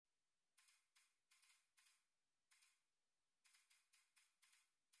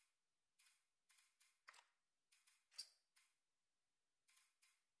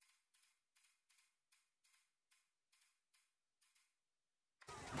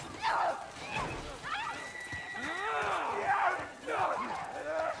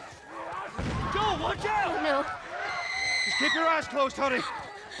Keep your eyes closed, honey.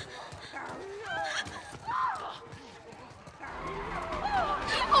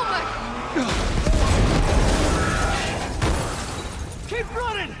 Oh my! Keep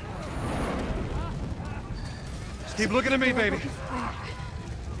running! Just keep looking at me, baby.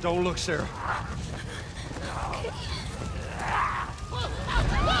 Don't look, Sarah.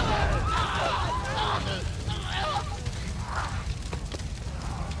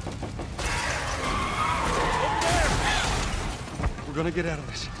 We're gonna get out of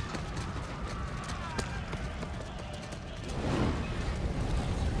this.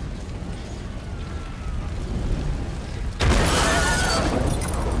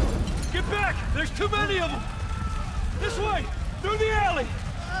 Get back! There's too many of them! This way! Through the alley!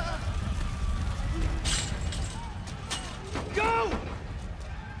 Go!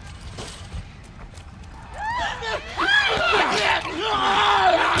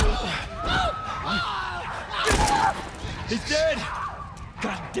 He's dead!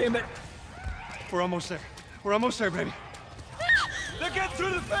 God damn it! We're almost there. We're almost there, baby. They're getting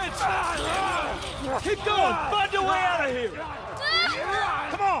through the fence! Keep going! Find a way out of here!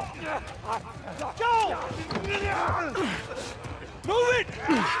 Come on! Go! Move it!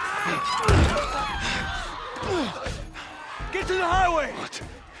 Get to the highway!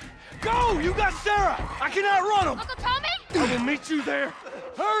 Go! You got Sarah! I can outrun them! Uncle Tommy? I will meet you there!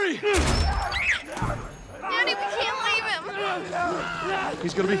 Hurry! Daddy, we can't leave him!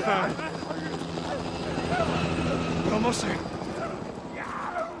 He's gonna be fine. We're almost there.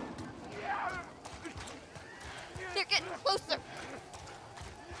 They're getting closer.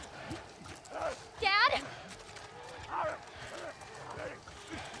 Dad?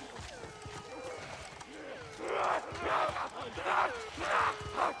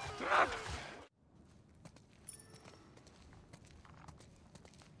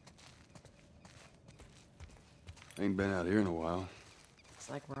 Ain't been out here in a while. It's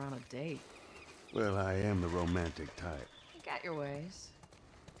like we're on a date. Well, I am the romantic type. You got your ways.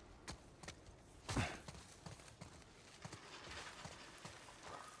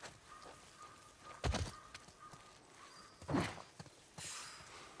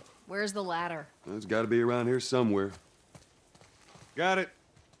 Where's the ladder? Well, it's got to be around here somewhere. Got it.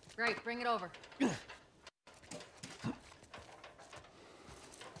 Great, bring it over.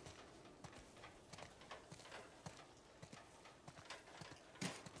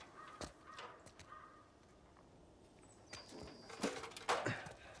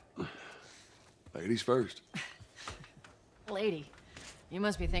 Ladies first. Lady, you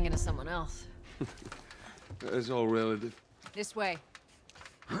must be thinking of someone else. That's all relative. This way.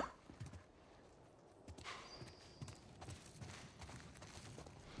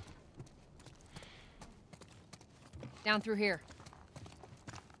 Down through here.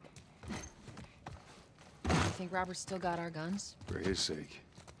 You think Robert's still got our guns? For his sake,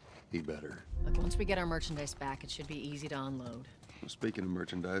 he better. Look, once we get our merchandise back, it should be easy to unload. Well, speaking of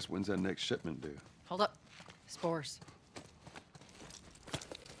merchandise, when's that next shipment due? Hold up. Spores.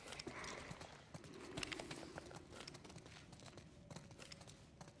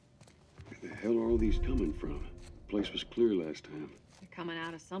 Where the hell are all these coming from? The place was clear last time. They're coming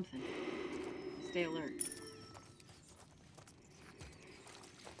out of something. Stay alert.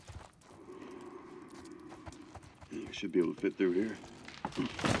 I should be able to fit through here.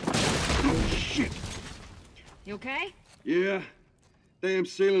 Oh, shit! You okay? Yeah. Damn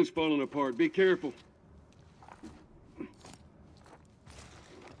ceiling's falling apart. Be careful.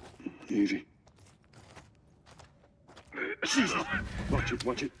 Easy. Jesus! Watch it,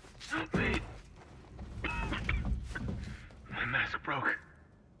 watch it. My mask broke.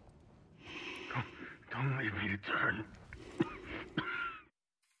 Don't leave me to turn.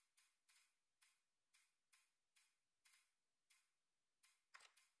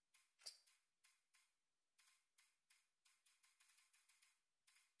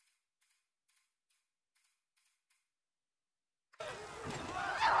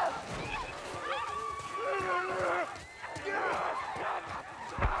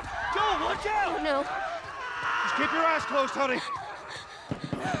 Watch out! Oh, no. Just keep your eyes closed, honey.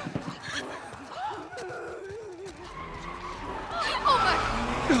 Oh, my...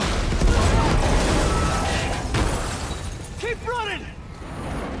 Keep running!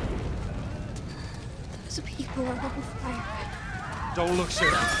 Those people are on fire. Don't look,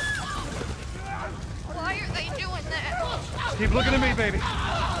 Sarah. Why are they doing that? Just keep looking at me, baby.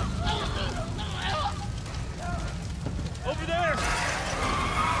 Over there!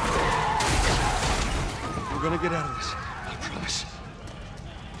 We're gonna get out of this. I promise.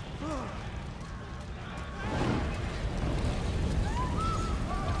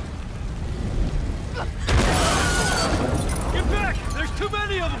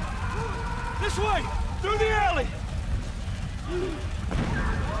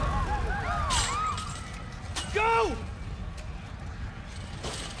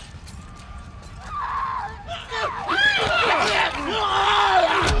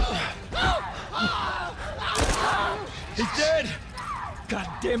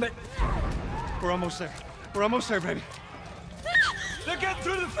 damn it! We're almost there. We're almost there, baby. They're getting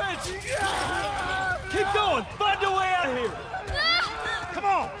through the fence! Keep going! Find a way out of here! Come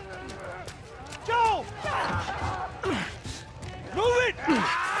on! Go! Move it!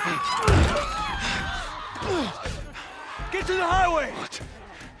 Get to the highway!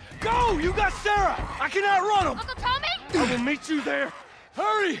 Go! You got Sarah! I can outrun them! Uncle Tommy? I will meet you there!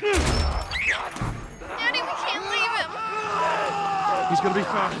 Hurry! Daddy, we can't leave him. He's gonna be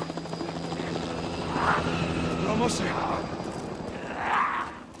fine. We're almost there.